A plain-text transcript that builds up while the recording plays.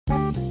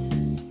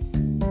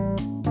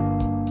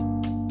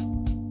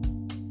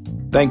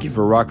Thank you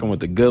for rocking with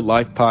the Good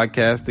Life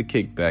Podcast, The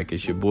Kickback.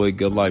 It's your boy,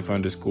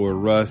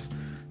 GoodLife_Russ.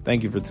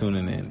 Thank you for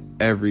tuning in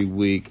every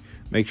week.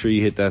 Make sure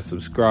you hit that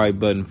subscribe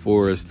button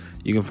for us.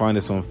 You can find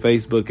us on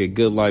Facebook at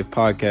Good Life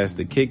Podcast,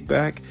 The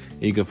Kickback.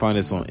 And you can find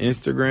us on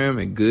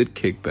Instagram at Good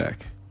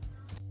Kickback.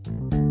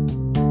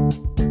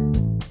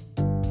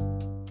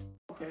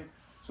 Okay,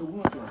 so we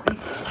went to a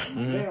beach. And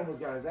the man almost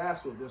got his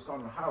ass whipped. They was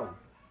calling him Howard.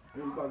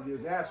 And he was about to get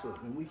his ass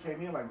whipped. And we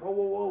came in like, whoa,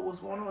 what's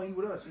going on? He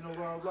with us, blah,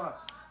 blah, blah.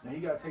 Now he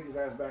got to take his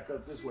ass back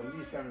up this way. He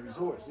needs to have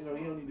resorts. He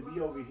don't need to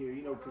be over here,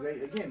 because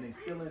they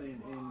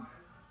stealing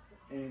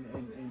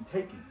and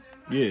taking.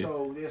 Yeah.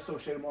 So they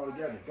associate them all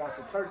together. Got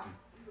to Turkey,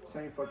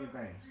 same fucking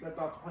thing. Slept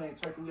off the plane in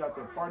Turkey. We out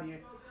there partying.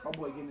 My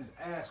boy getting his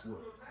ass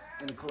whooped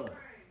in the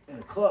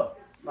club.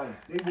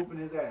 Like they whooping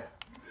his ass.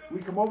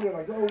 We come over there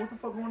like, what the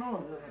fuck going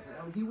on?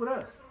 He with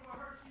us.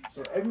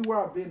 So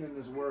everywhere I've been in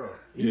this world,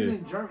 even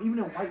in Germany, even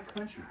in white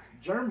countries,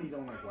 Germany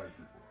don't like white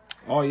people.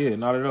 Oh yeah,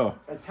 not at all.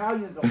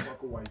 Italians don't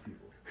fuck with white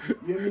people.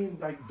 You know what I mean?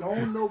 Like,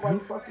 don't nobody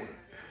fuck with them.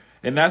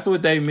 And that's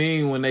what they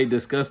mean when they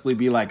disgustfully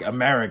be like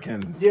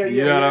Americans.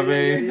 You know what I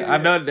mean? Yeah. I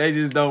know they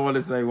just don't want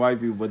to say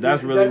white people, but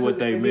that's really what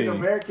they mean.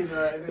 American,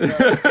 I was in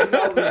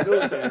the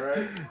military,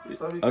 right?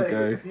 So let me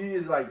tell you, he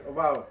is like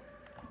about,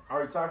 I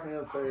already talked in the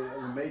military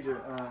as a major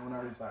when I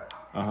retired.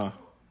 I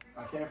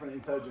came from the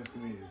intelligence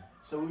community.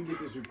 So we get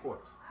these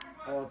reports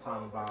all the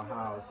time about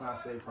how it's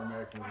not safe for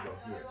Americans to go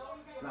here.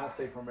 It's not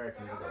safe for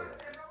Americans to go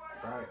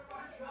there, right?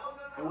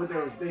 And what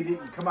they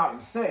didn't come out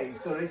and say,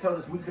 so they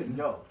told us we couldn't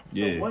go.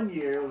 So one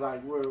year it was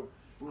like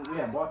we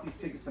had bought these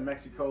tickets to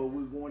Mexico.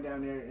 We were going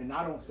down there, and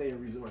I don't stay at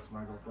resorts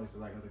when I go places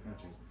like other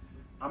countries.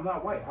 I'm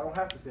not white. I don't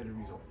have to stay at a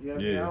resort. You know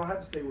what I mean? I don't have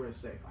to stay where it's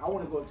safe. I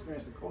want to go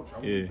experience the culture. I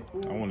want to eat the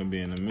food. I want to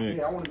be in the mix.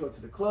 Yeah, I want to go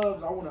to the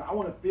clubs. I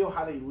want to feel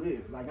how they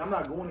live. Like, I'm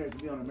not going there to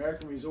be on an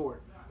American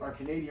resort or a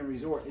Canadian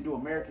resort and do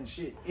American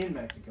shit in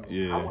Mexico.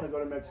 I want to go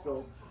to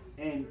Mexico.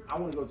 And I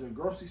want to go to the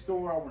grocery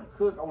store. I want to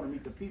cook. I want to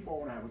meet the people. I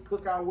want to have a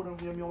cookout with them.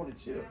 You know what I mean? I want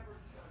to chill.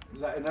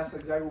 And that's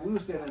exactly what we were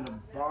staying in, a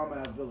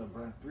bomb-ass villa,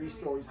 bro. 3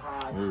 stories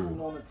high,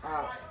 pool on the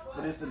top.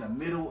 But it's in the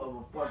middle of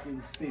a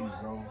fucking city,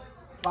 bro.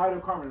 Playa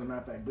del Carmen, as a matter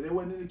of fact. But it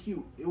wasn't in the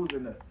cute. It was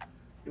a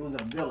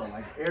villa,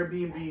 like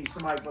Airbnb,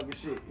 somebody fucking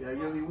shit. You know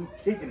what I mean? We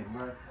kicking it,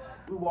 bro.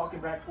 We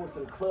walking back and forth to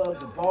the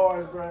clubs and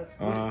bars, bro.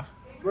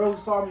 Bro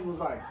who saw me was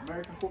like,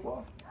 American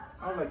football?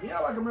 I was like, yeah,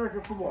 I like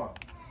American football.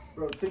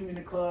 Bro, took me in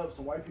the club,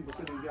 some white people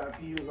sitting in VIP.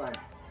 He was like,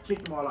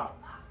 kicked them all out.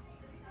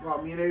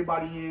 Brought me and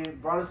everybody in,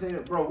 brought us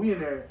in. Bro, we in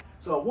there.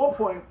 So at one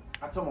point,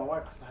 I told my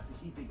wife, I said,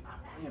 he think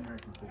I play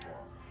American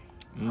football.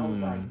 I was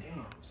like,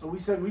 damn. So we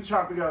said, we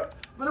chopped it up.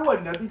 But it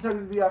wasn't nothing. He took us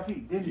to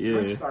VIP. Then the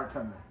drinks started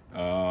coming.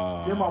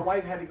 Then my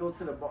wife had to go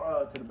to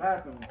the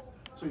bathroom.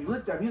 So he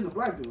looked at me. He was a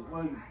black dude.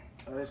 Well,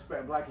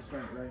 black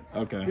Hispanic, right?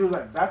 Okay. He was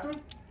like,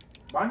 bathroom?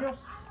 Baños? I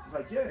was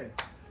like, yeah.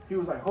 He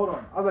was like, hold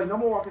on. I was like, no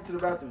more walking to the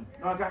bathroom.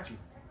 No, I got you.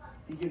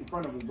 He get in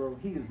front of us, bro.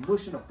 He is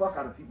mushing the fuck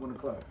out of people in the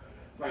club.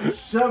 Like,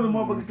 shoving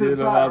motherfuckers to the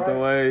side, right? The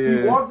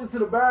way, He walked into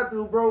the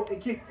bathroom, bro,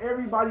 and kicked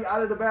everybody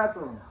out of the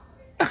bathroom.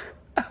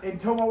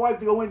 And told my wife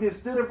to go in there,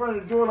 stood in front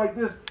of the door like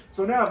this.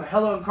 So now I'm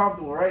hella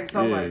uncomfortable, right?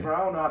 So I'm like, bro, I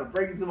don't know how to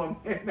break into my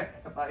man.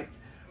 Like,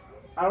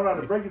 I don't know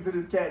how to break into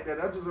this cat that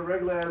I'm just a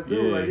regular ass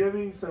dude. Like, you know what I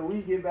mean? So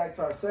we get back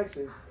to our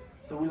section.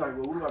 So we like,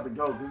 well, we about to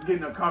go. Cause it's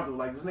getting uncomfortable.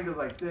 Like, this nigga's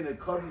like standing in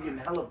the club, is getting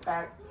hella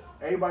packed.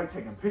 Everybody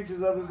taking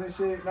pictures of us and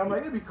shit. And I'm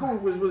like, it'd be cool if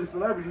it was really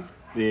celebrities.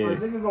 But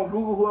niggas gonna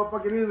Google who I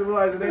fucking is and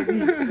realize it ain't me.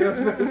 You know what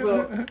I'm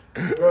saying?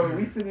 So, bro,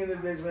 we sitting in this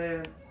bitch,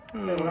 man.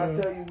 So when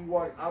I tell you we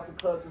walked out the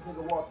club, this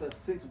nigga walked us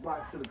 6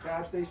 blocks to the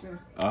gas station.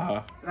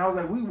 And I was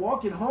like, we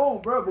walking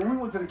home, bro. But we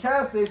went to the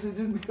gas station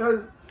just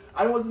because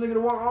I didn't want the nigga to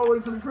walk all the way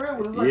to the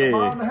crib. It was like a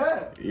mile and a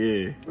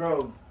half.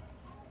 Bro,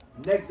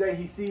 next day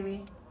he see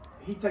me.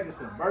 He take us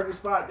to the burger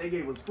spot. They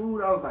gave us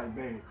food. I was like,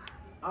 babe,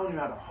 I don't even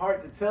have the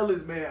heart to tell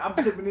this man. I'm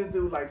tipping this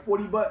dude like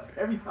 $40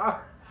 every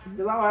time.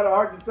 Because I don't have the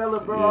heart to tell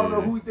him, bro. I don't know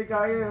who you think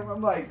I am.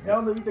 I'm like, I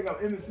don't know if you think I'm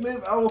Emmitt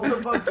Smith. I don't know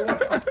what the fuck going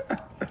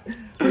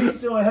on.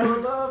 He's showing hella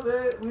love,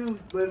 man.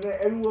 But man,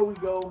 everywhere we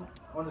go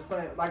on this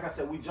plane, like I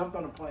said, we jumped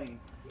on the plane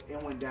and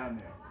went down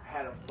there.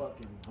 Had a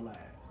fucking blast.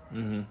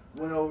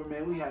 Went over,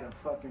 man. We had a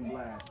fucking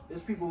blast.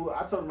 There's people who,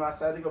 I told them I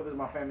said, I go visit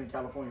my family in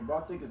California.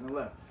 Bought tickets and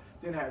left.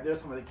 There's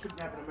somebody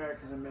kidnapping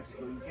Americans in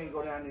Mexico. You can't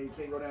go down there. You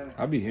can't go down there.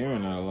 I be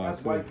hearing that a lot.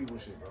 That's white people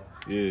shit, bro.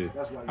 Yeah.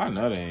 That's white I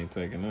know people. they ain't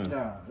taking us.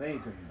 Nah, they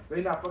ain't taking us.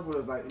 They not fucking with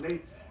us. Like,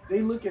 and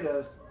they look at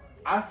us.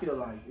 I feel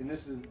like, and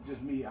this is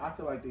just me. I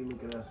feel like they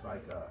look at us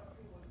like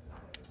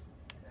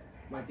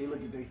they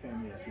look at their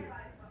family as here.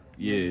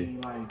 You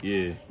know what I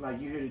mean?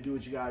 Like you here to do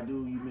what you gotta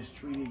do. You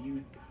mistreated.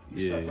 You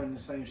suffering the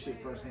same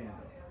shit firsthand.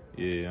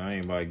 Though. Yeah, I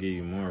ain't about to give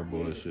you more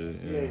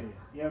bullshit. Yeah. You know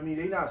what I mean?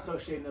 They not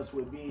associating us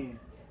with being.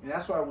 And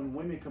that's why when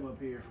women come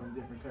up here from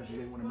different countries,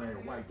 they want to marry a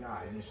white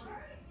guy initially.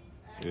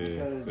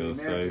 Because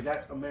America,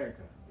 that's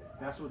America.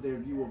 That's what their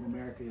view of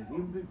America is.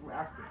 Even people from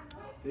Africa,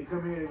 they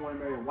come here, they want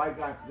to marry a white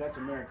guy because that's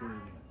America.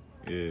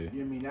 Yeah. You know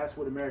what I mean? That's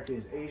what America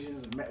is.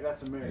 Asians,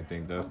 that's America. I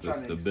think that's I'm the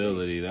trying to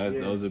stability.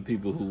 escape. Those are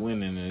people who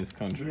win in this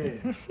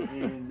country. Yeah.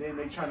 And then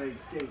they trying to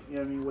escape, you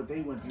know what I mean, what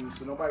they went through.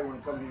 So nobody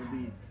want to come here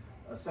and be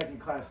a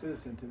second-class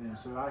citizen to them.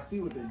 So I see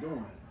what they're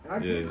doing. And I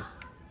get it.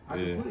 I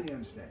completely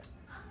understand.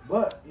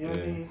 But, you know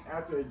what I mean,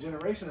 after a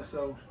generation or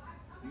so,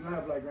 you're going to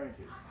have black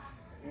grandkids.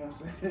 You know what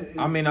I'm saying?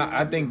 I mean,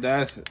 I think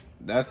that's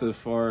as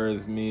far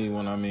as me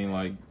when I mean,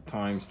 like,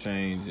 times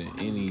change in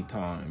any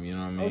time, you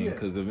know what I mean?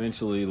 Because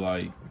eventually,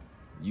 like,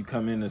 you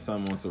come into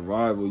something on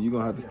survival, you're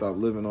going to have to stop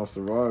living off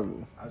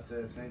survival. I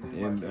said the same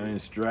thing. And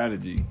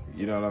strategy,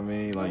 you know what I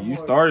mean? Like, you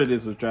started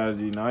this with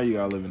strategy, now you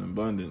got to live in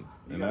abundance.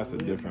 And that's a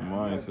different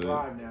mindset. You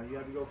got to thrive now. You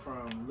have to go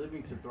from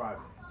living to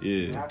thriving.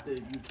 Yeah.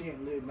 You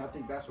can't live, and I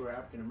think that's where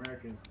African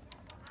Americans,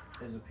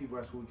 as a people,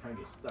 that's where we kind of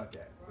get stuck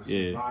at.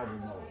 The survival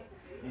mode.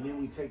 And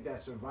then we take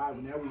that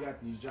survival. Now we got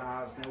these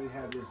jobs. Now we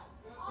have this,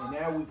 and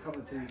now we come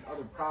into these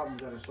other problems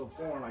that are so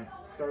foreign, like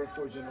third,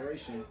 fourth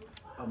generation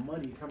of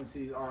money coming to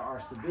these,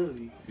 our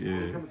stability.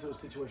 Yeah. They come into a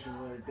situation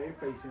where they're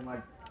facing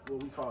like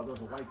what we call those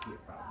are white kid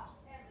problems.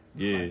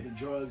 Yeah. Like the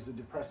drugs, the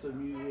depressive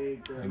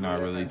music. You're not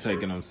really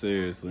taking them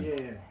seriously.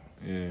 Yeah.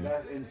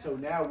 Yeah. And so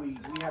now we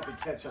have to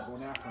catch up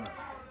on that front.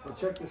 But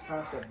check this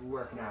concept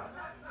we're working out.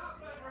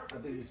 I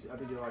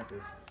think you'll like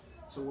this.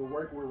 So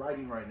we're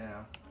writing right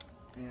now,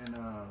 and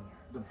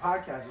the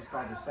podcast is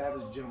called the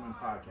Savage Gentleman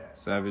Podcast.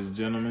 Savage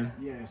Gentleman?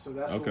 Yeah, so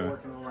that's what we're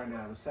working on right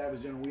now. The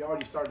Savage Gentleman. We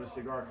already started a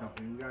cigar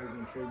company. We got to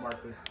even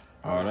trademark it.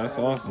 Oh, that's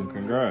awesome.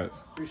 Congrats.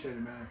 Appreciate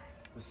it, man.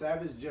 The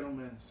Savage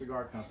Gentleman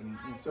Cigar Company.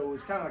 And so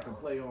it's kind of like a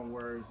play on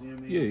words, you know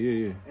what I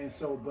mean? Yeah. And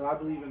so, but I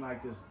believe in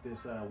like this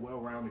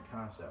well-rounded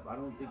concept. I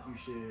don't think you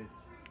should,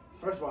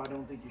 first of all, I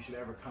don't think you should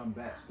ever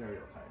combat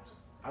stereotypes.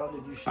 I don't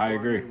think you should go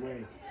your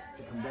way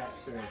to combat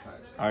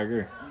stereotypes. I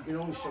agree. You can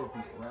only show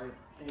people, right?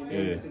 And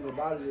the thing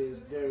about it is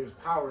there's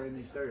power in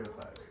these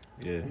stereotypes.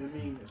 Yeah. You know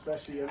what I mean?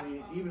 Especially,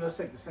 even let's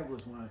take the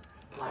simplest one.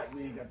 Black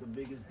men got the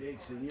biggest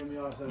dicks and you know what I mean,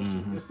 all that stuff.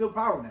 Mm-hmm. There's still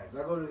power in that. 'Cause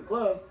I go to the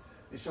club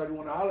and shorty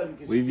want to holler at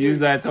me. We've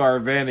used that to our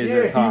advantage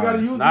at times. You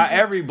gotta use Not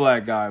every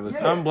black guy, but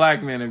some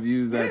black men have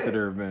used that to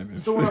their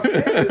advantage. So what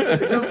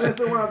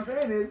I'm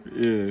saying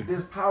is,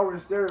 there's power in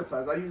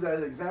stereotypes. I use that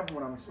as an example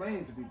when I'm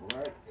explaining to people,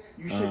 right?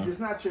 You should. It's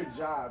not your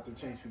job to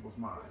change people's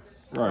minds.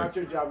 It's not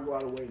your job to go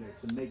out of the way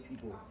to make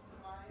people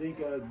think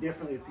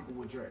differently of people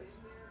with dreads.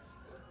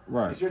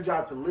 Right. It's your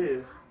job to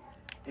live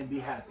and be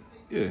happy.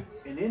 Yeah.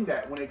 And in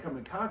that, when they come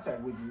in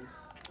contact with you,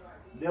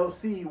 they'll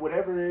see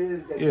whatever it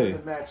is that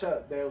doesn't match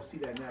up. They'll see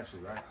that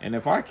naturally, right? And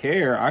if I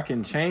care, I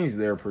can change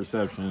their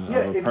perception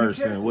of a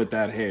person with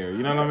that hair.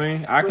 You know what I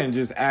mean? I can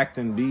just act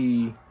and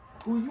be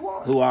who you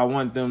are, who I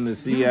want them to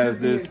see as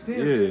this.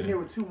 Sitting here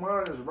with two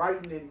monitors,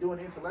 writing and doing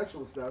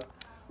intellectual stuff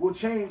will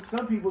change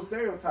some people's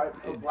stereotype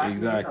of black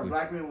men, or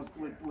black men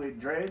with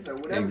dreads or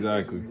whatever.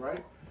 Exactly.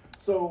 Right.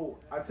 So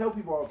I tell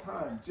people all the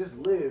time, just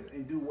live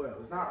and do well.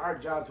 It's not our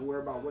job to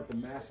worry about what the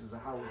masses or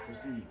how we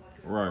perceive.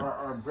 Right.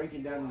 Or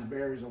breaking down these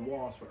barriers and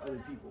walls for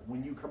other people.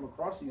 When you come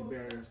across these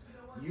barriers,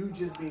 you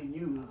just being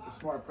you, a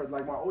smart person.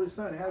 Like my oldest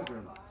son has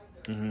dreadlocks.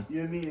 Mm-hmm. You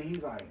know what I mean? And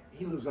he's like,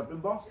 he lives up in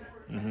Boston,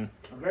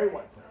 a very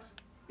white place.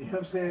 You know what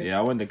I'm saying? Yeah,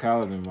 I went to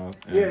college in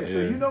Boston. So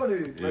you know what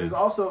it is. But it's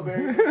also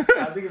very,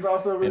 I think it's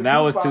also really and that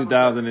was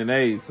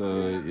 2008,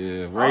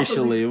 so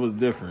racially it was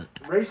different.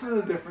 Racially it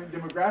was different.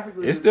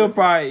 Demographically it's still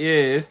probably,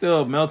 it's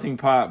still a melting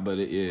pot, but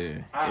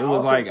it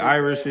was like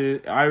Irish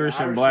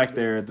and black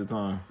there at the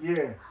time.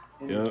 Yeah.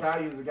 And the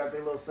Italians got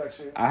their little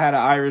section. I had an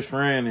Irish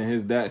friend and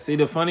his dad. See,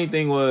 the funny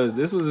thing was,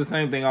 this was the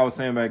same thing I was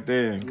saying back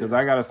then, because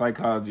I got a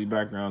psychology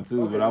background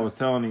too, but I was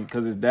telling him,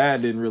 because his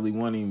dad didn't really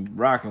want him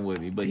rocking with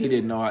me, but he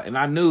didn't know how, and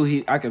I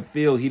knew I could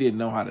feel he didn't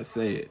know how to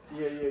say it.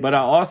 But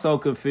I also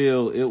could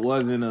feel it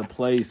wasn't a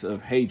place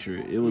of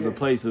hatred. It was a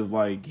place of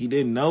like, he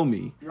didn't know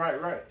me. Right.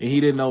 And he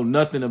didn't know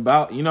nothing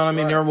about, you know what I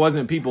mean? There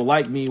wasn't people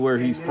like me where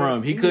he's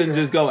from. He couldn't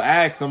just go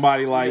ask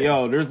somebody like,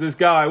 yo, there's this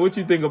guy, what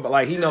you think about,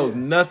 like, he knows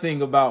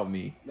nothing about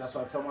me. That's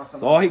what I tell my son.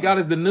 So all he got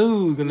is the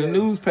news and the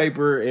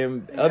newspaper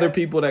and other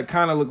people that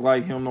kind of look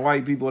like him, the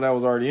white people that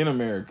was already in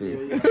America.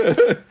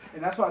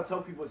 And that's why I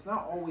tell people it's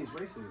not always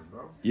racism,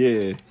 bro.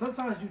 Yeah.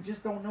 Sometimes you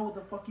just don't know what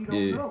the fuck you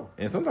don't know.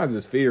 And sometimes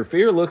it's fear.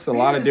 Fear looks a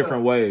lot of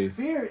different ways.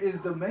 Fear is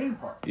the main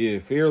part. Yeah,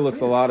 fear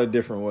looks a lot of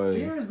different ways.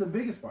 Fear is the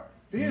biggest part.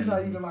 Fear is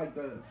not even like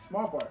the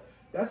small part.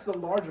 That's the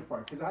larger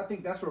part, because I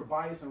think that's where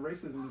bias and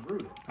racism is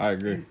rooted. I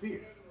agree. In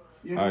fear.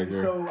 You know, I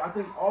agree. So I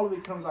think all of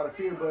it comes out of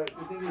fear, but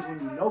the thing is, when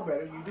you know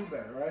better, you do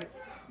better, right?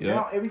 Yeah.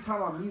 Now, every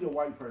time I meet a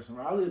white person,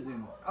 right? I lived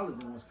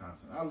in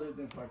Wisconsin. I lived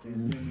in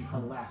fucking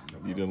Alaska.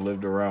 Bro. You done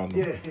lived around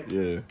them.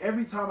 Yeah.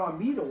 Every time I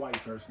meet a white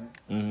person,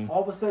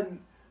 all of a sudden,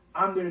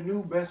 I'm their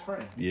new best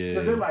friend. Yeah.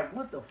 Because they're like,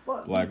 what the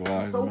fuck? Black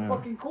lives so matter.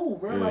 fucking cool,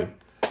 bro. Yeah. Like,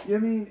 you know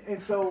what I mean?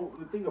 And so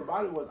the thing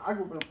about it was, I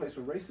grew up in a place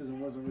where racism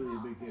wasn't really a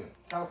big deal.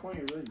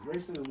 California, really,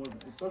 racism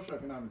wasn't. It's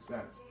socioeconomic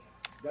status.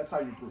 That's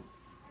how you prove.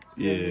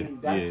 You know what I mean?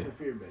 That's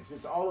the fear base.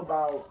 It's all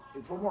about,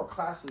 it's more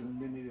classism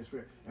than it is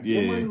fear. If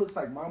your money looks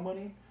like my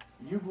money,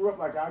 You grew up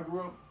like I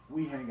grew up,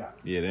 we hang out.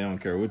 Yeah, they don't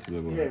care what you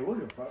look like. Yeah, what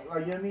the fuck?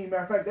 Like, you know what I mean?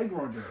 Matter of fact, they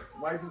growing dreads.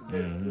 White people,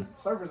 the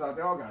surfers out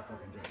there all got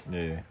fucking dreads.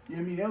 Yeah. You know what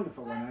I mean? They don't give a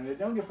fuck about that.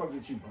 They don't give a fuck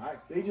that you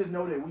black. They just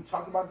know that we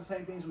talk about the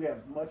same things. We have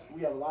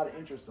a lot of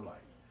interest alike.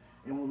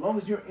 And as long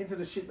as you're into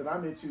the shit that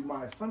I'm into,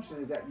 my assumption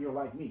is that you're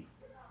like me.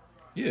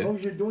 Yeah. As long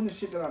as you're doing the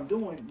shit that I'm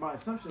doing, my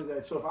assumption is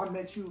that, so if I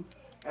met you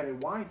at a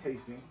wine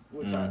tasting,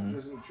 which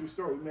this is a true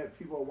story, we met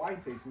people at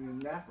wine tasting in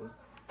Napa,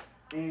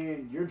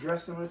 and you're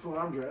dressed similar to what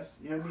I'm dressed,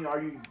 you know what I mean?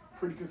 Are you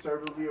pretty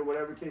conservatively or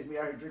whatever case me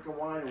out here drinking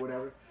wine or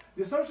whatever?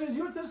 The assumption is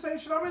you're into the same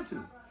shit I'm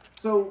into.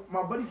 So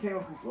my buddy came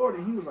up from Florida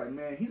and he was like,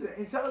 man, he's an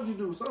intelligent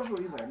dude, social.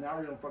 He's like, nah, I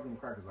really don't fucking with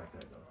crackers like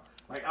that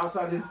though. Like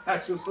outside his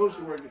actual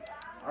social work,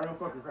 I don't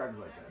fucking with crackers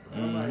like that.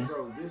 Bro. I'm like,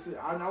 bro, this is,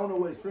 I don't know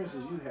what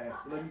experiences you had,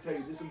 but let me tell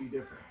you, this will be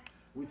different.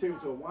 We took him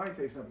to a wine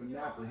tasting up in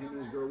Napa. Him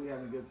and his girl, we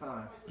having a good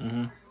time.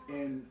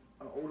 And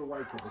an older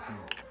white couple came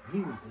over. He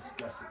was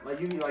disgusted. Like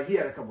he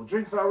had a couple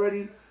drinks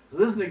already. So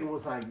this nigga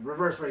was like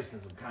reverse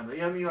racism kind of.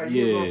 You know what I mean? Like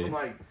he was on some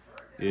like,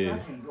 I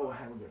can't go and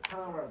have a good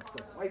time. Right?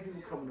 White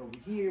people coming over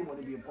here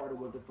want to be a part of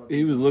what the fuck.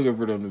 He was looking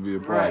for them to be a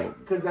problem. Right,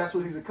 because that's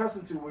what he's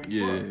accustomed to where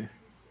he's from.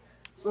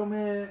 So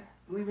man,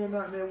 believe it or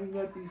not, man, we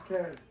met these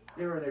cats.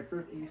 They were in their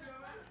 50s.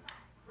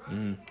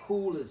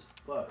 Cool as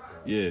fuck, bro.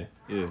 Yeah.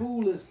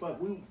 Cool as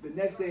fuck. We the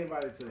next day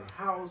invited to their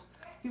house.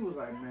 He was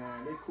like,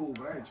 man, they cool,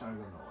 but I ain't trying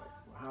to go to no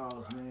white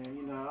house, man.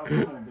 You know,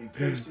 I'm on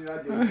vacation.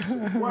 I do this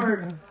shit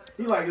work.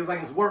 He like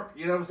it's work.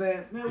 You know what I'm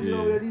saying? Man, we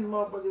over there. These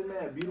motherfuckers,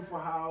 man, beautiful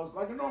house,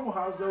 like a normal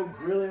house though,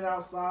 grilling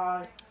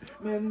outside.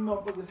 Man, these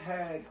motherfuckers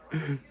had.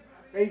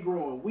 They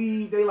growing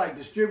weed. They like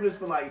distributors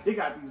for like. They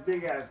got these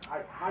big ass.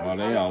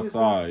 They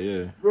outside,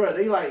 yeah. Bro,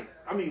 they like.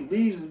 I mean,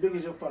 leaves as big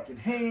as your fucking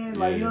hand.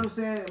 Like, you know what I'm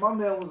saying? And my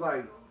man was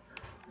like.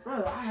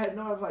 Brother, I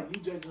was like,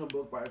 you judging a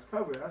book by its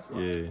cover. That's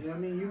why. You know what I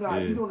mean?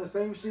 You doing the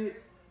same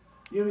shit.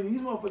 You know what I mean?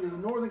 These motherfuckers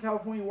in Northern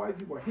California, white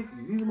people are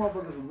hippies. These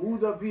motherfuckers who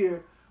moved up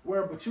here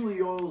wearing patchouli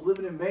oils,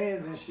 living in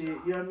vans and shit.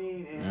 You know what I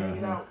mean? And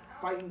hanging out,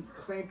 fighting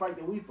the same fight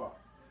that we fought.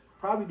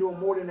 Probably doing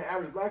more than the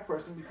average black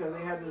person because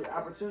they had the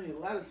opportunity and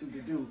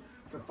latitude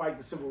to fight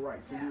the civil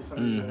rights and do some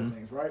of these other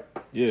things, right?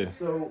 Yeah.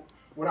 So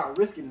without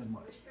risking as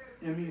much.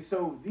 You know what I mean?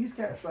 So these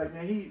cats, like,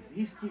 man,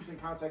 he keeps in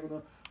contact with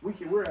them.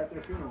 We're at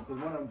their funeral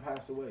because one of them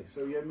passed away.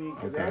 So, you know what I mean?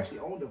 Because they actually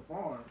owned a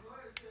farm,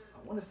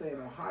 I want to say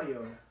in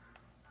Ohio,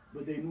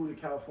 but they moved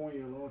to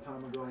California a long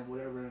time ago and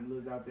whatever and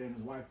lived out there, and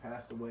his wife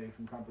passed away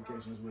from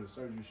complications with a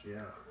surgery she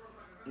had.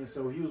 And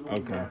so he was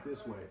moving back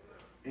this way.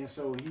 And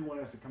so he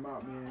wanted us to come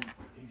out, man.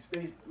 We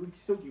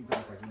still keep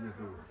contact with this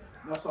dude.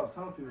 And that's what I was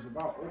telling people, it's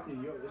about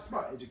it's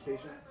about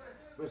education,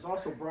 but it's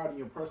also broadening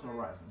your personal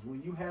horizons.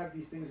 When you have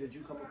these things that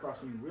you come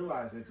across and you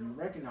realize that, you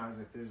recognize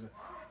that there's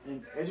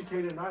an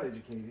educated or not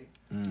educated,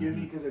 you know what I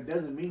mean? Because it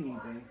doesn't mean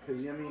anything.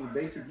 Because, you know what I mean? The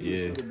basic you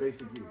is still the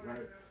basic you,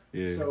 right?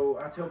 Yeah. So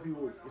I tell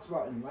people it's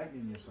about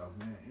enlightening yourself,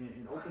 man,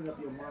 and opening up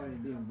your mind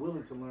and being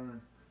willing to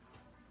learn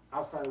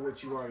outside of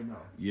what you already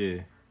know. Yeah. You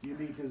know what I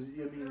mean? Because, you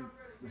know what I mean?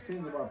 The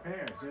sins of our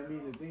parents, you know what I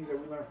mean? The things that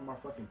we learn from our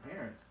fucking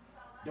parents,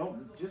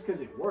 just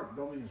because it worked,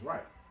 don't mean it's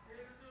right.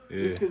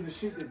 Yeah. Just because the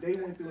shit that they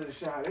went through in the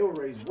shit, how they were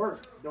raised,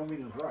 worked, don't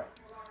mean it's right.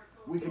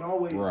 We can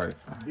always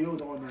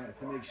build on that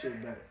to make shit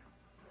better.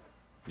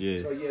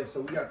 Yeah.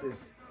 So we got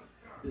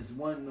this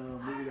one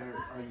movie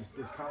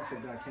this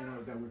concept that came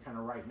up that we're kind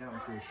of writing now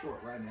into a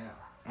short right now.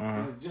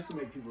 And it's just to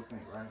make people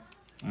think,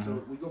 right?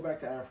 So we go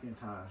back to African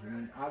times. I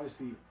mean,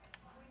 obviously,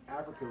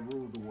 Africa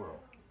ruled the world.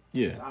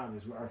 Yeah. It's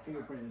obvious. Our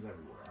fingerprint is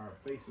everywhere. Our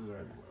faces are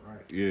everywhere,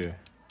 right? Yeah.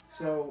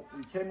 So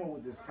we came up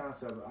with this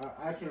concept.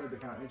 I came with the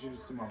concept,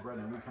 introduced to my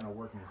brother, and we're kind of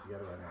working it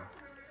together right now.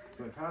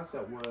 So the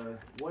concept was,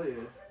 what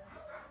if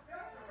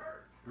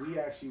we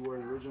actually were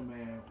the original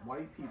man,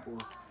 white people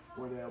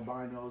were the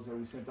albinos that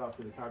we sent off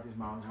to the Caucasus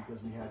Mountains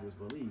because we had this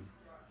belief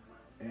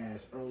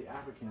as early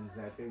Africans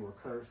that they were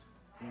cursed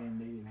and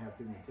they didn't have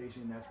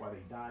pigmentation. That's why they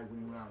died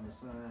when they went out in the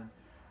sun.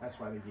 That's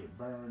why they get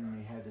burned and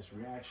they had this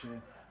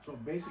reaction. So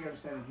basic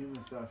understanding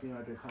human stuff,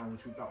 at that time,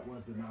 which we thought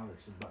was the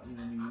knowledge about,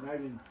 you're not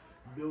even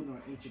building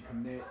on ancient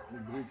Kemet, the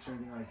Greeks or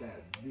anything like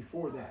that.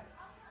 Before that,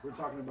 we're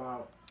talking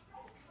about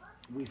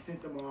we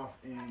sent them off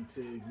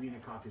into be in the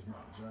Caucasus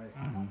Mountains,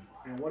 right?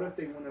 And what if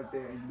they went up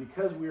there, and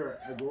because we are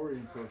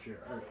agrarian culture,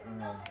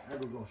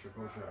 agriculture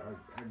culture,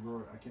 I can't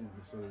even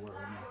say the word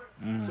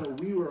right now. So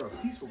we were a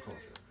peaceful culture.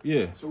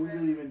 Yeah. So we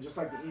believe in, just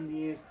like the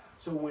Indians,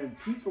 so when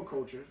peaceful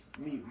cultures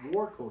meet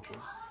war culture,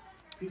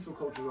 peaceful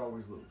cultures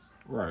always lose.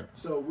 Right.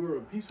 So we were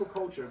a peaceful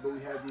culture, but we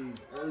had these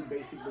early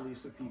basic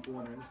beliefs of people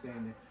and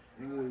understanding,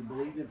 and we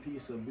believed in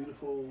peace, a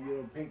beautiful,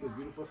 paint this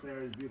beautiful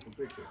scenario, this beautiful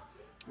picture.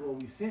 Well,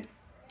 we sent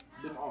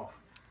them off,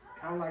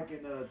 kind of like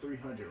in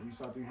 300. We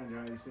saw 300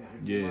 how they sent.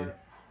 If you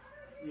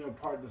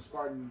weren't, part of the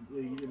Spartan,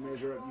 you didn't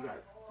measure up, you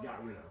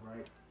got rid of,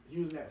 right?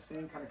 Using that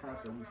same kind of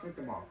concept, we sent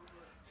them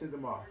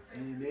off,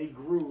 and they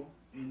grew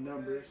in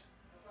numbers.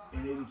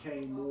 And they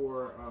became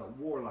more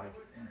warlike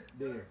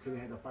there because they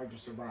had to fight to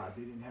survive.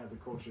 They didn't have the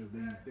culture.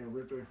 They were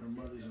ripped away from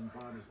mothers and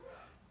fathers,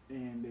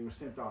 and they were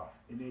sent off.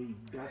 And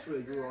that's where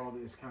they grew all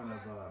this kind of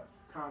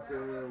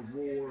conquer,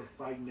 war,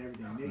 fighting,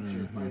 everything.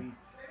 Nature, fighting,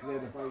 because they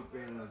had to fight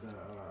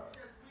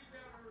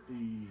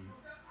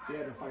they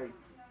had to fight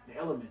the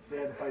elements. They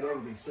had to fight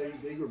everything. So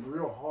they were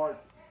real hard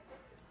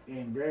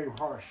and very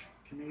harsh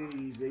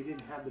communities. They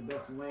didn't have the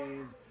best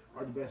lands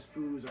or the best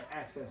foods or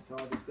access to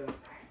all this stuff.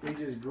 They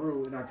just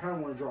grew, and I kind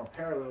of want to draw a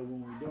parallel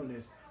when we're doing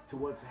this to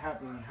what's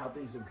happening, how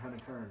things have kind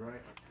of turned,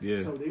 right?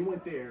 Yeah. So they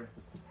went there,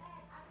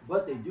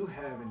 but they do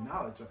have a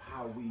knowledge of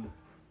how we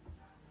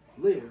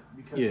live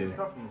because they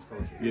come from this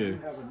culture. They do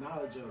have a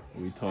knowledge of.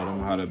 We taught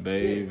them how to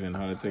bathe and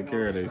how to take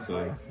care of themselves.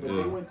 Right? But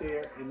they went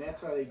there, and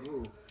that's how they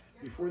grew.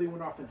 Before they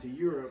went off into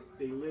Europe,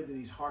 they lived in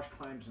these harsh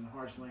climates and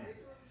harsh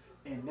lands,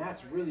 and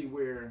that's really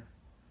where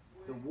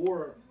the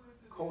war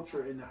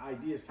culture and the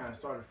ideas kind of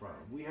started from.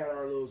 We had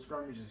our little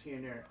skirmishes here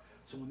and there.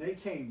 So when they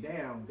came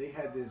down, they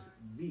had this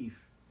beef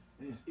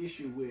and this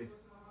issue with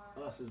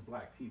us as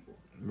black people,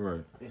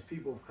 right? As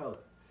people of color,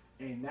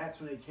 and that's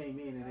when they came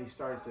in and they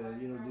started to,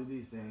 do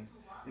these things.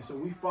 And so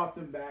we fought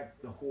them back.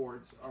 The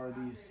hordes are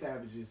these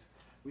savages.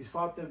 We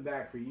fought them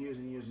back for years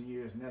and years and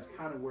years, and that's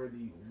kind of where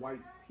the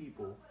white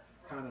people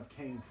kind of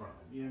came from.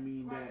 You know what I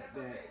mean?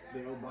 That the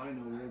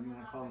albino, whatever you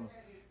want to call them,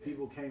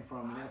 people came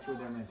from, and that's where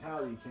their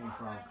mentality came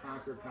from.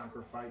 Conquer,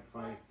 fight.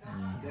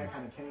 Mm-hmm. That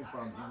kind of came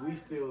from, and we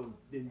still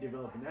didn't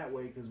develop in that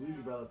way because we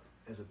developed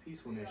as a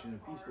peaceful nation,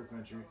 a peaceful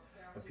country,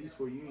 a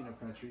peaceful union of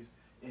countries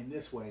in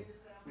this way.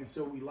 And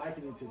so we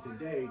liken it to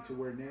today to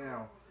where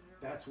now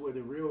that's where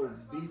the real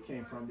beef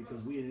came from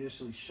because we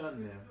initially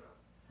shunned them.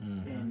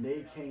 Mm-hmm. And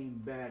they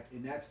came back,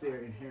 and that's their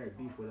inherent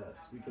beef with us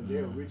because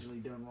they're originally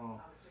done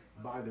wrong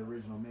by the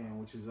original man,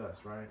 which is us,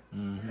 right?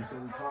 Mm-hmm. And so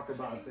we talk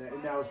about that.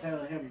 And I was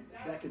telling him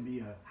that could be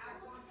a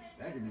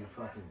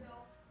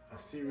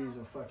series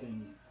of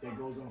fucking that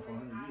goes on for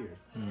 100 years.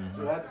 Mm-hmm.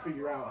 So I have to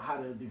figure out how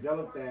to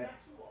develop that,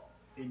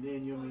 and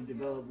then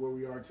develop where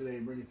we are today,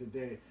 bring it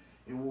today,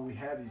 and when we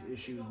have these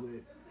issues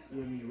with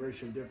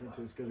racial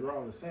differences because we're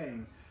all the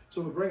same.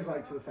 So it brings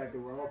to the fact that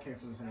we all came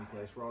from the same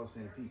place, we're all the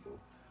same people,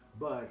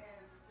 but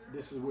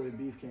this is where the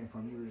beef came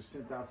from. You were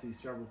sent out to these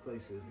several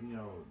places,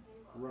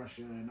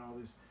 Russia and all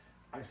this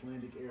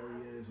Icelandic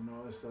areas and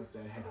all this stuff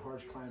that had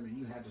harsh climate.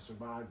 You had to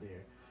survive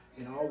there,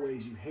 and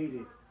always you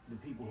hated the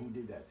people who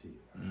did that to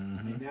you.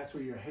 Mm-hmm. And that's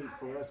where your hate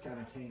for us kind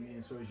of came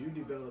in. So as you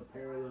developed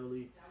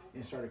parallelly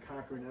and started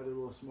conquering other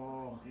little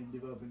small and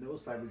developing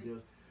those type of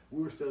deals,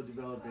 we were still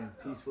developing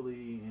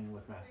peacefully and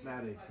with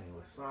mathematics and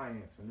with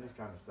science and this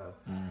kind of stuff.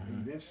 Mm-hmm.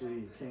 And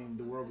eventually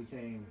the world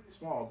became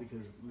small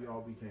because we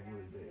all became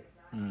really big.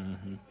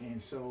 Mm-hmm.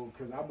 And so,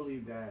 because I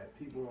believe that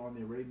people on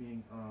the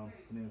Arabian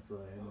Peninsula,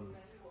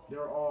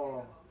 they're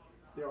all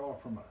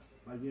from us.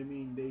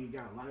 They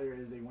got lighter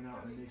as they went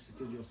out in the mix,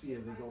 because you'll see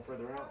as they go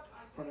further out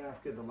from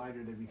Africa, the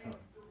lighter they become.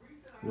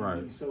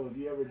 Right. So if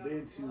you ever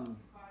been to,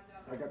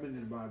 I've been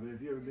to Dubai, but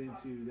if you ever been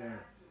to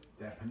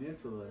that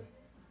peninsula,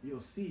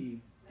 you'll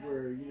see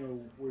where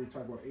you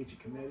talk about ancient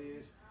Kemet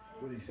is,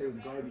 where they say where the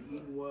Garden of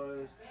Eden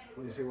was,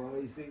 where they say where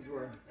all these things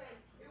were,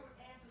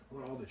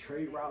 where all the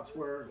trade routes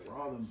were, where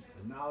all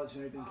the knowledge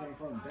and everything came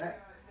from.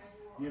 That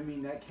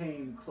that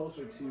came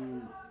closer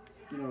to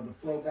the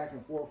flow back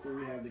and forth where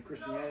we have the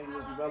Christianity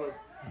was developed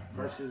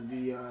versus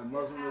the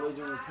Muslim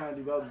religion was kind of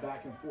developed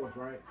back and forth,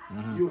 right?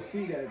 Mm-hmm. You'll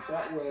see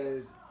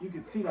you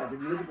could see if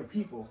you look at the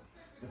people,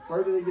 the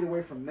further they get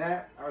away from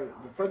that, or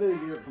the further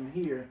they get from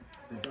here,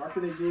 the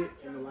darker they get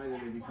and the lighter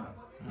they become.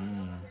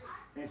 Mm.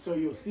 And so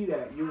you'll see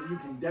that. You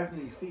can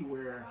definitely see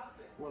where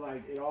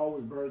it all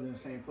was birthed in the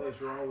same place.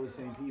 We're all the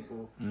same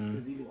people.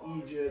 Because even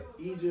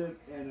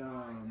Egypt and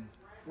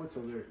what's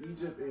over there?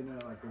 Egypt and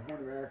the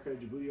Horn of Africa,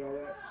 Djibouti, all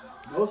that.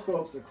 Those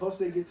folks, the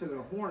closer they get to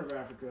the Horn of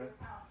Africa,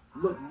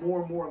 look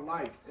more and more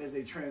alike as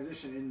they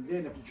transition. And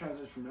then if you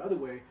transition from the other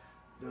way,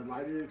 the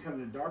lighter they become,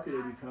 the darker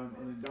they become,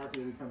 and the darker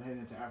they become heading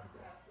into Africa.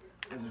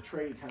 As the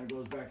trade kind of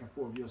goes back and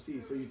forth, you'll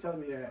see. So you're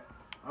telling me that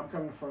I'm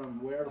coming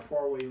from wherever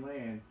faraway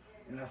land,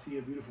 and I see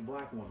a beautiful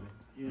black woman.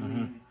 You know what I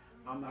mean?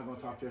 I'm not going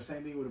to talk to her.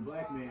 Same thing with a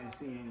black man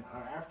seeing, or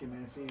African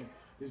man seeing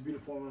this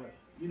beautiful woman.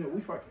 We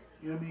fucking.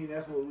 You know what I mean?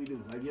 That's what we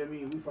do.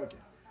 We fucking.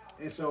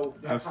 And so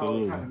that's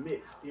Absolutely. How it kind of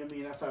mixed. You know what I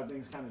mean? That's how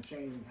things kind of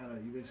change and kind of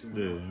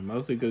eventually. Yeah,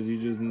 mostly because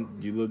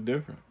you look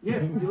different.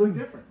 Yeah, you look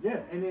different.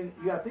 Yeah, and then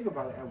you got to think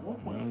about it. At one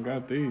point, I don't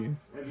got these.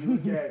 If you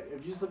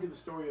just look at the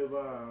story of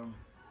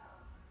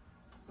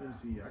let me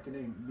see, I can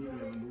name many of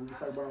them, but we can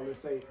talk about, let's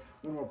say,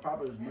 one of our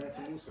popular is Mansa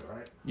Musa,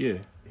 right? Yeah.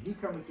 He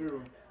coming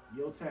through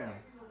your town,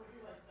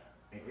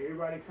 and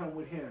everybody come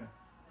with him,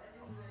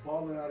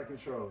 balling out of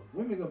control.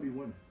 Women gonna be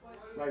women.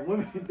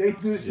 Women, they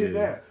do shit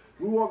now.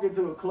 We walk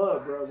into a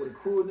club, bro, with a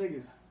crew of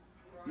niggas.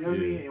 You know what I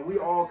mean? And we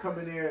all come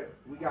in there,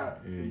 we got...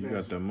 Yeah, you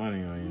got that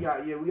money on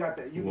you. We got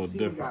that. You can see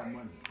different. We got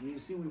money. You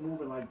see we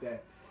moving like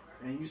that.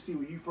 And you see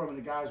where you from and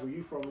the guys where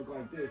you from look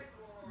like this.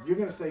 You're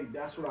going to say,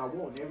 that's what I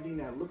want. And everything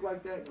that look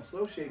like that and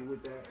associated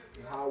with that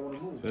is how I want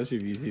to move. Especially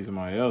if you see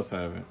somebody else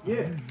have it.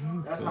 Yeah.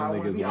 That's how I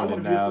want to be. I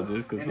want to now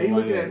just because somebody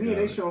else. And they looking at me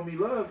and they showing me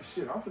love.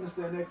 Shit, I'm finna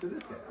stand next to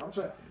this guy. I'm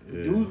trying.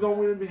 Dudes going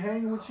to want to be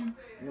hanging with you,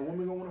 and the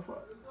women going to want to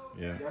fuck.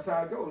 Yeah. That's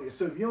how it goes.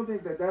 So if you don't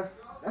think that's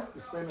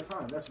the span of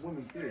time, that's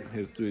women period.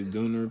 History is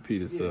doomed to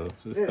repeat itself.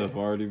 This stuff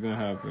already been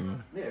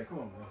happening. Yeah, come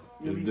on, man.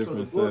 There's so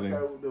different the book,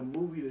 settings. the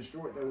movie, the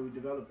short that we're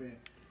developing,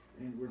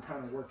 and we're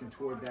kind of working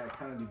toward that,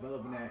 kind of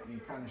developing that,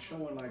 and kind of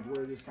showing like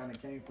where this kind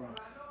of came from.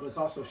 But it's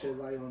also shed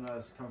light on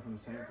us, come from the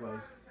same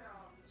place.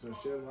 So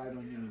shed light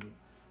on unity,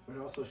 but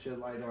also shed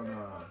light on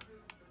that.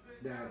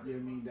 You know what I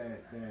mean?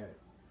 That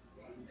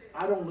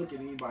I don't look at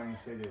anybody and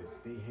say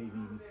that they hate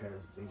me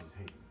because they just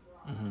hate me.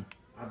 Mm-hmm.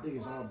 I think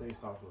it's all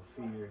based off of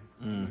fear.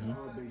 Mm-hmm. It's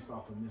all based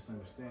off of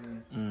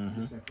misunderstanding,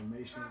 Mm-hmm.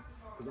 misinformation.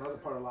 Because I was a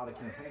part of a lot of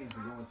campaigns to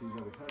go into these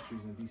other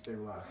countries and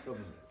destabilize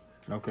governments.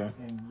 Okay.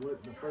 And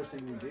what the first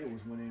thing we did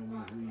was went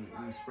in,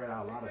 we spread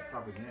out a lot of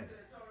propaganda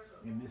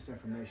and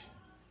misinformation.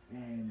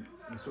 And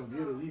so if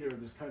you're the leader of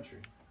this country,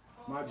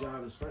 my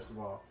job is, first of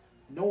all,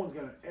 no one's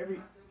gonna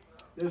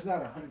there's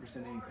not 100%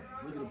 anything.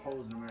 Look at the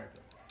polls in America.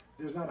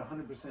 There's not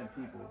 100%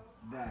 people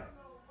that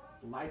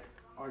like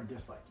or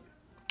dislike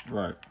you.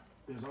 Right.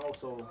 There's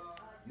also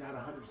not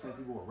 100%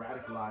 people who are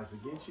radicalized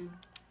against you,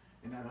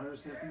 and not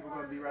 100% people are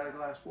going to be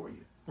radicalized for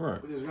you.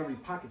 Right. But there's going to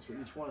be pockets for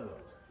each one of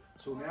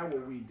those. So now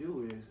what we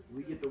do is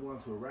we get the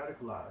ones who are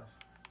radicalized,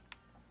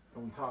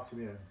 and we talk to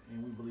them,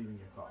 and we believe in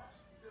your cause.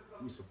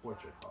 We support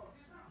your cause.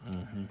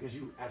 Because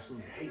you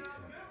absolutely hate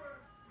them.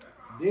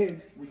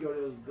 Then we go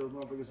to those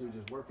motherfuckers who are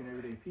just working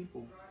everyday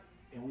people,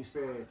 and we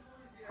spread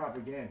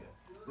propaganda.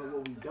 But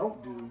what we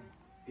don't do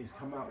is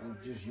come out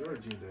with just your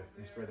agenda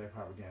and spread that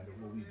propaganda.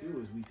 What we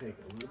do is we take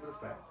a little bit of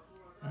fact,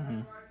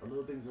 a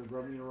little things that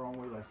rub me the wrong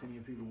way, like sending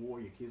your people to war,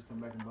 your kids come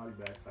back in body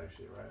bags type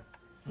shit, right?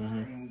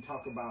 And we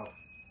talk about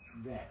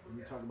that. And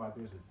we talk about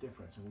there's a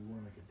difference, and we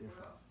want to make a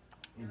difference.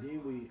 And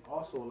then we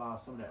also allow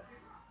some of that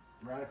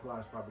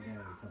radicalized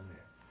propaganda to come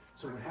there.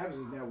 So what happens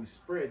is now we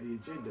spread the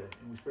agenda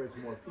and we spread it to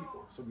more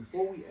people. So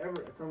before we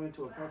ever come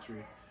into a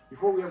country,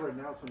 before we ever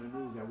announce on the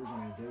news that we're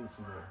going to engage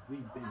somewhere,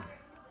 we've been there.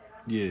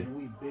 Yeah. And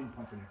we've been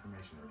pumping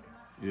information in there.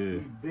 Yeah.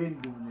 We've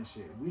been doing this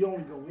shit. We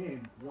only go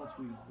in once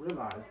we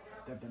realize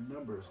that the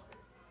numbers,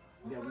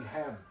 that we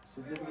have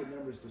significant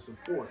numbers to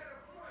support,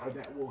 or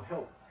that will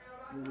help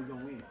when we go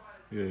in.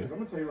 Yeah. Because I'm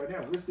going to tell you right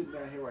now, we're sitting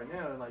down here right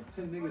now and like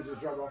 10 niggas just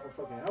drop off a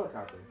fucking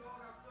helicopter.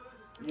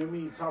 You know what I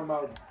mean? Talking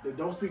about they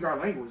don't speak our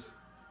language.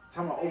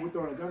 Talking about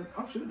overthrowing a gun.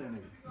 I'm shooting that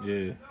nigga.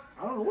 Yeah.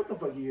 I don't know what the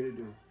fuck you here to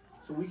do.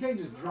 So we can't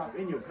just drop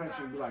in your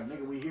country and be like,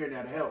 nigga, we here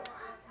now to help.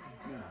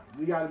 No,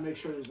 we got to make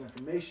sure there's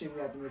information.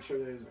 We have to make sure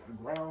there's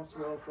a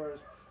groundswell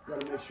first. We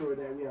got to make sure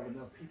that we have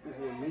enough people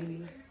who are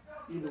leaning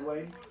either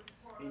way.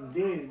 And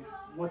then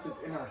once it's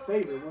in our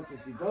favor, once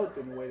it's developed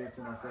in a way that's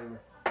in our favor,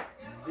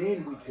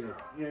 then we could,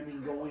 you know what I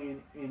mean, go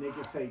in and they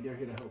can say they're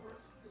here to help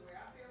us.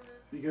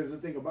 Because the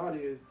thing about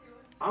it is,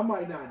 I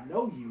might not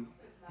know you,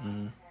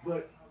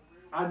 but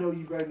I know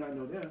you better not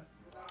know them.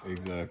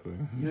 Exactly.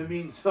 You know what I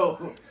mean?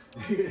 So,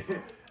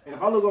 and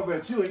if I look over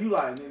at you and you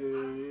like,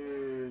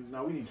 nigga,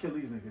 no, we need to kill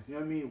these niggas. You know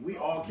what I mean? We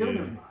all kill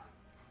them niggas.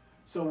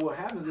 So what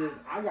happens is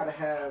I gotta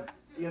have,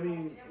 you know what I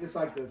mean? It's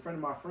like the friend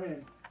of my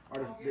friend,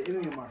 or the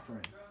enemy of my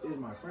friend is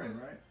my friend,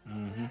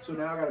 right? So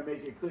now I gotta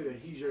make it clear that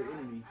he's your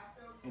enemy,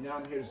 and now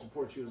I'm here to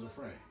support you as a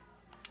friend.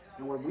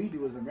 And what we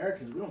do as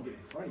Americans, we don't get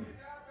in front of you.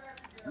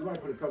 We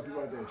might put a couple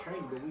people out there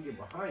training, but we get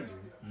behind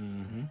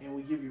you, and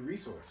we give you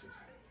resources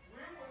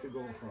to go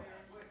in front,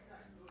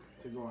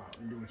 to go out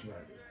and do what you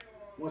gotta do.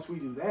 Once we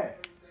do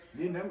that,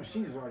 then that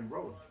machine is already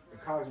rolling. The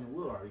cogs in the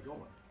wheel are already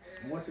going.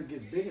 And once it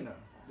gets big enough,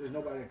 there's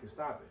nobody that can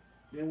stop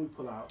it. Then we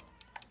pull out,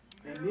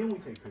 and then we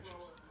take pictures.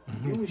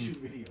 Then we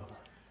shoot videos.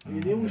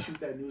 And then we shoot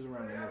that news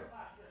around the world.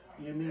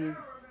 You know what I mean?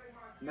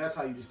 And that's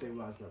how you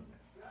destabilize government.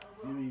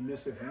 You mean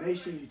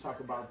misinformation, you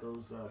talk about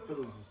those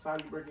pillars of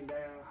society breaking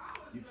down.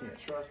 You can't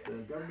trust the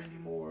government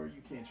anymore.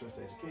 You can't trust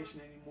education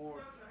anymore.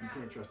 You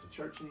can't trust the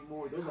church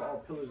anymore. Those are all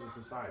pillars of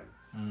society.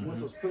 Once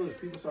those pillars,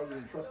 people start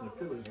losing trust in the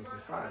pillars of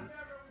society,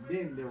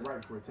 then they're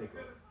ripe for a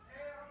takeover.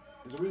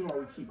 There's a reason why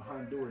we keep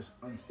Honduras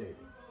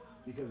unstable.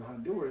 Because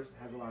Honduras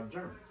has a lot of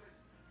Germans.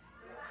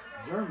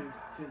 Germans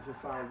tend to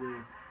side with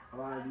a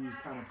lot of these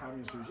kind of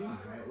communist regimes,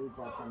 right? What we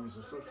call communist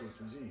or socialist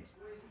regimes.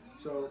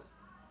 So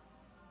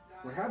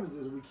what happens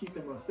is we keep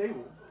them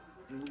unstable,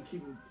 and we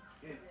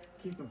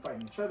keep them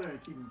fighting each other,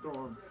 and keep them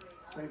throwing.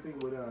 Same thing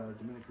with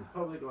Dominican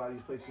Republic. A lot of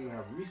these places who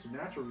have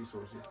natural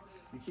resources,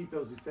 you keep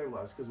those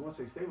destabilized, because once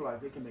they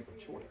stabilize, they can make a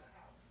choice.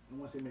 And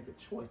once they make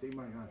a choice, they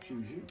might not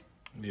choose you.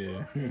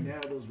 Yeah. And now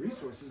those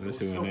resources go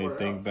Especially somewhere when they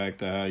think else. back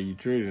to how you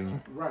treated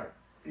them. Right.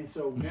 And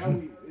so now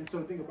so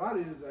the thing about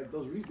it is like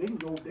those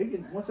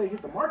once they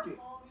hit the market,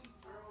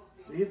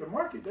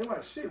 they're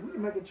like, shit, we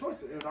can make a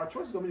choice. And our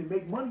choice is going to be to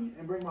make money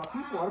and bring my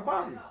people out of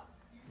poverty.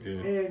 Yeah.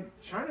 And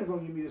China's going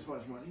to give me this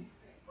much money.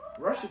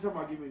 Russia talking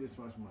about giving me this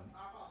much money.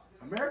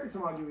 America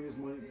talking about giving me this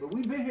money. But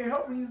we've been here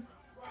helping you.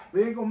 But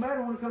it ain't going to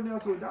matter when it comes down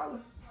to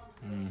 $1.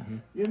 You know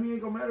what I mean? It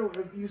ain't going to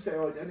matter if you say,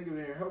 oh, that nigga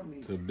been here helping me.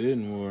 It's a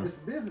bidding war. It's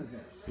business now.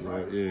 So,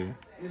 right? yeah.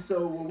 And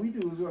so what we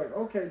do is we're like,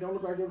 okay, don't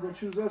look like they're going to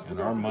choose us. And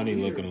our money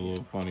looking a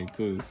little funny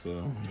too,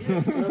 so. Yeah, you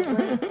know what I'm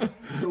saying?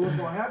 So what's going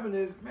to happen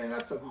is, man, I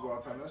tell people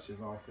all the time, that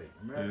shit's all fake.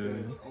 America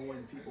is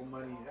owing people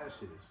money, that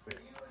shit is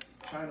fake.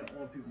 China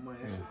on people money.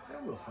 That shit, they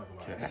don't give a fuck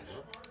about that,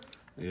 bro.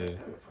 Yeah. They don't give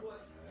a fuck about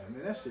that. I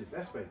mean, that shit,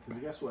 that's fake.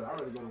 Because guess what? I'd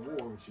rather go to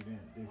war with you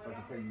than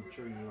fucking pay you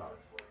 $trillions.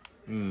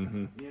 Mm-hmm.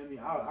 You know what I mean?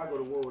 I go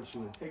to war with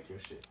you and take your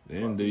shit.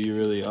 Then do you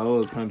really owe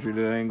a country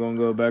that ain't gonna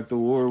go back to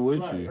war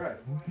with you?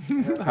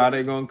 Right. How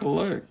they gonna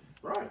collect?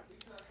 Right.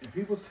 And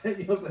people say,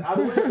 you know what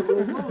I'm saying? I win some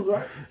lose,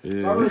 right?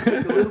 Yeah. So I'm gonna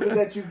take the little bit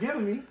that you're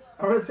giving me.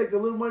 I'm gonna take the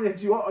little money that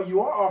you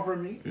are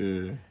offering me,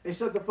 and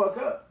shut the fuck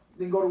up.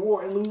 Then go to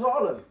war and lose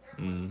all of it.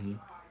 Mm-hmm.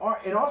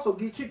 And also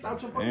get kicked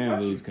out your fucking And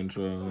country. lose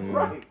control. Yeah.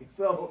 Right.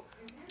 So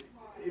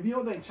if you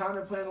don't think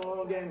China playing a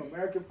long game,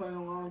 America playing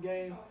a long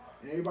game,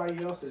 and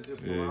everybody else is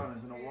just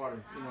piranhas in the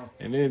water, you know.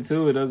 And then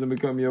too, it doesn't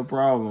become your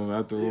problem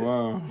after a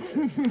while.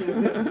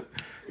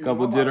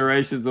 Couple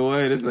generations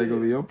away, this ain't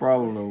gonna be your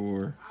problem no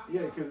more.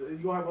 Yeah, because you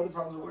gonna have other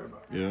problems to worry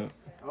about. Yeah.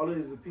 All it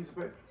is a piece of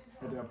paper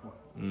at that point.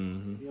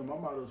 Mm-hmm. You know,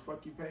 my motto is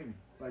fuck you, pay me.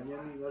 Like, you know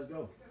what I mean? Let's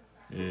go.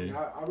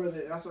 Yeah. I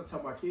rather, that's what I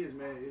tell my kids,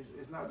 man.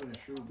 It's not been a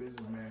shrewd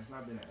business, man. It's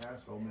not been an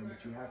asshole, man.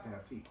 But you have to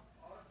have teeth.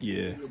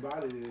 Yeah. The thing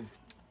about it is,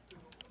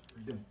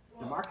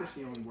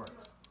 democracy only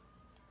works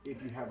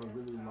if you have a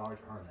really large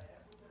army.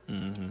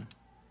 Mm-hmm.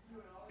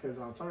 Because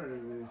the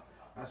alternative is,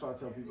 that's why I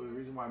tell people the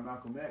reason why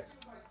Malcolm X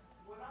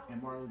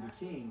and Martin Luther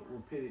King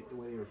were pitted the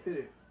way they were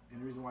pitted,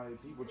 and the reason why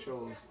people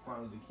chose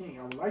Martin Luther King.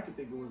 I would like to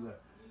think it was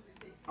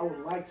I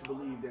would like to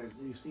believe that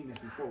we've seen this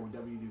before with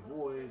W. Du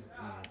Bois and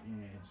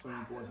so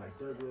many boys like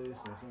Douglas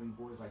and so many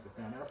boys like the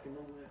Pan-African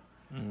movement.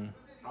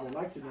 Mm-hmm. I would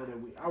like to know that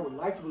I would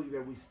like to believe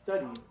that we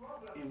studied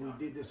and we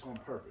did this on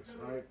purpose,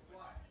 right?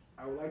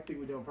 I would like to think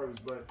we did it on purpose,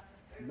 but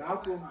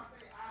Malcolm,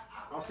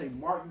 I'll say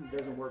Martin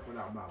doesn't work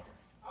without Malcolm.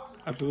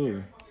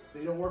 Absolutely.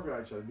 They don't work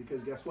without each other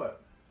because guess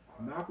what?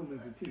 Malcolm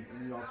is the teeth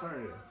and the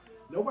alternative.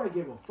 Nobody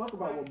gave a fuck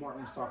about what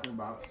Martin was talking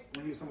about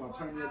when he was talking about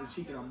turning the other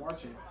cheek and I'm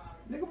marching.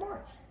 Nigga,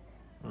 march.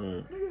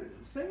 Right. Nigga,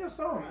 sing your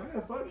song.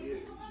 Nigga, fuck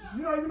you.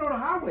 You're not even on the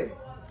highway.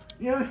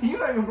 You know, you're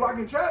not even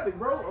blocking traffic,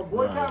 bro. A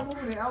boycott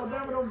movement in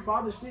Alabama don't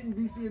bother shit in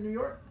D.C. and New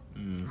York.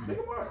 Mm-hmm.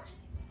 Nigga, march.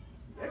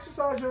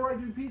 Exercise your right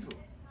to be peaceful.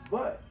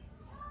 But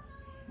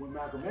when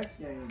Malcolm X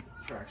gained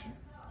traction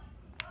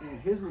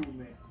and his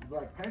movement,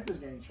 Black Panthers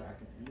gained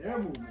traction and their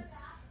movements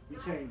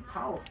became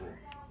powerful,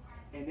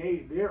 and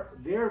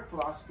their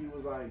philosophy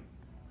was like,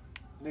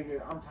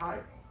 nigga, I'm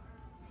tired.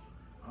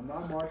 I'm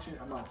not marching.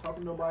 I'm not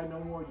talking to nobody no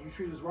more. You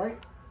treat us right,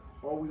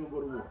 or we gonna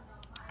go to war.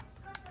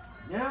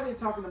 Now they're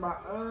talking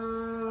about,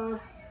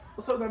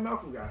 what's up with that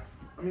Malcolm guy?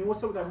 I mean,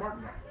 what's up with that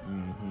Martin guy?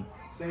 Mm-hmm.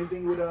 Same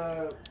thing with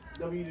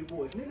W. Du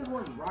Bois. Niggas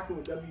wasn't rocking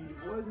with W. Du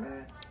Bois,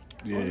 man.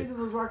 Yeah. All niggas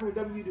was rocking with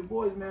W. Du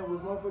Bois, man, was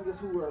motherfuckers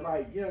who were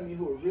like, you know what I mean,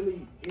 who were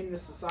really in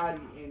this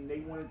society and they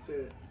wanted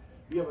to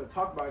be able to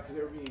talk about it because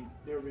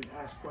they were being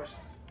asked questions.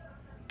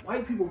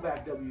 White people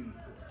backed W.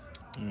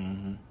 Du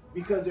Bois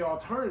because their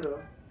alternative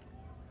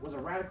was a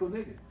radical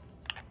nigga.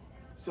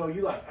 So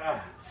you like,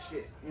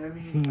 shit, you know what I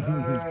mean?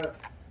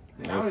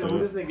 I don't know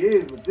who this nigga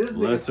is, but this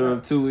nigga. Lesser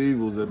of two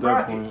evils at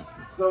that point.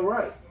 So,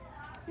 right.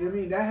 You know what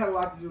I mean? That had a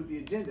lot to do with the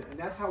agenda. And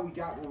that's how we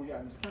got where we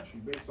got in this country,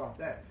 based off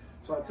that.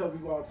 So I tell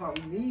people all the time,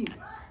 we need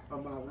a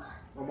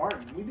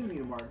Martin. We do need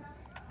a Martin.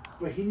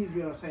 But he needs to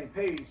be on the same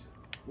page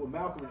with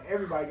Malcolm, and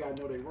everybody got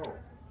to know their role.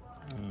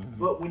 Mm-hmm.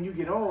 But when you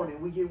get on and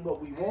we get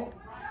what we want,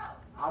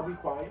 I'll be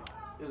quiet.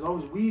 As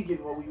long as we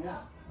get what we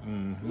want.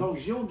 Mm-hmm. As long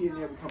as you don't get in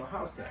there and become a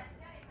house cat.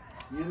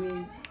 You know what I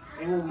mean?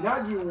 And when we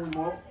not getting what we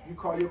want, you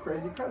call your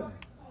crazy cousin.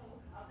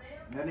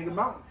 And that nigga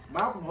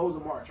Malcolm holds a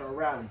march or a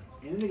rally.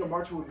 And that nigga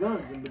marching with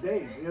guns and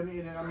bidets. You know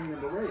what I mean?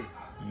 And berets.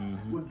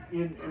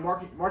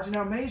 Mm-hmm. Marching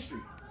down Main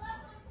Street.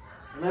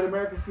 And let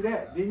America see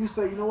that. Then you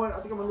say, you know what? I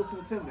think I'm going to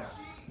listen to Tim now.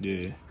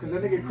 Yeah. Because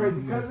that nigga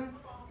crazy cousin,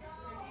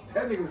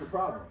 that nigga's a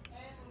problem.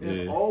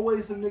 There's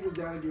always some niggas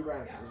down to get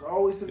radical. There's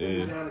always some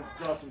niggas down to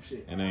draw some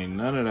shit. And ain't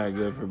none of that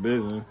good for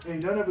business.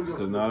 Ain't none of it good for business.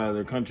 Because not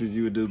other countries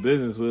you would do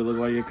business with look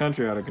like your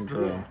country out of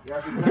control. Yeah,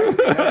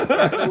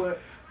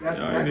 that's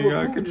exactly what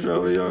Putin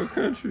control of your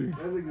country.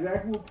 That's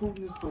exactly what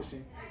Putin is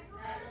pushing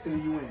to the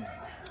UN.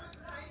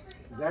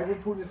 Exactly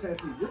what Putin is saying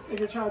to you. This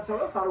nigga trying to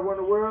tell us how to run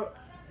the world.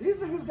 These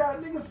niggas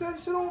got niggas setting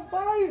shit on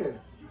fire.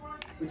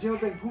 But you don't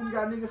think Putin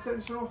got niggas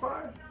setting shit on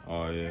fire?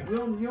 Oh, yeah.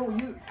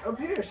 You up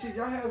here, shit,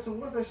 y'all had some,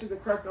 what's that shit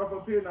that cracked off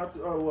up here? It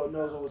was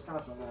in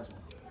Wisconsin last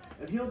one.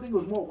 If you don't think it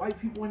was more white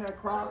people in that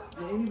crowd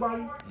than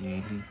anybody,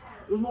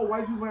 it was more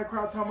white people in that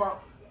crowd talking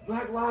about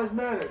Black Lives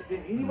Matter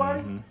than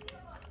anybody,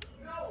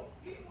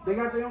 they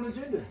got their own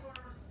agenda.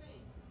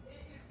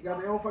 They got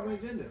their own fucking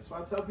agenda. So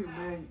I tell people,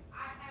 man,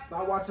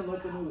 start watching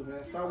local news,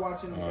 man. Start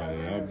watching.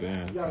 I've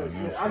been.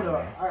 I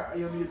know.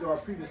 You need to do our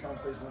previous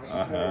conversation.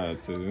 I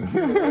had to.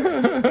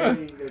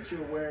 That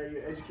you're aware,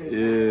 you're educated. Yeah.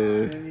 You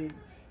know what I mean?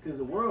 Because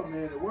the world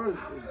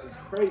is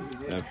crazy.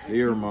 Man. That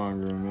fear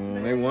mongering,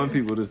 man. They want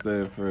people to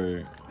stay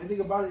afraid. And think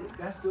about it.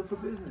 That's good for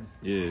business.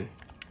 Yeah.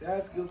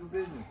 That's good for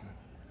business.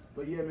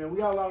 But yeah, man, we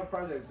got a lot of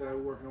projects that we're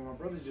working on. My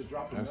brother just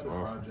dropped another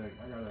project.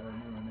 I got a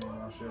name.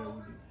 I'll share it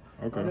with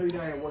you. Okay. I know you're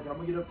down here working. I'm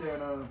gonna get up there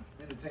and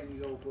entertain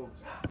these old folks.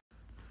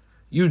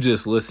 You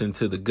just listened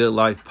to the Good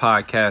Life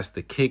Podcast,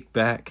 The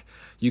Kickback.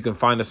 You can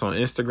find us on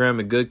Instagram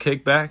at Good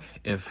Kickback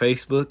and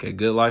Facebook at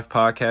Good Life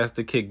Podcast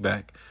The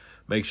Kickback.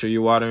 Make sure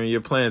you're watering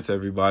your plants,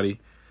 everybody.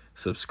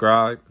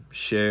 Subscribe,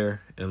 share,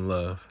 and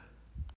love.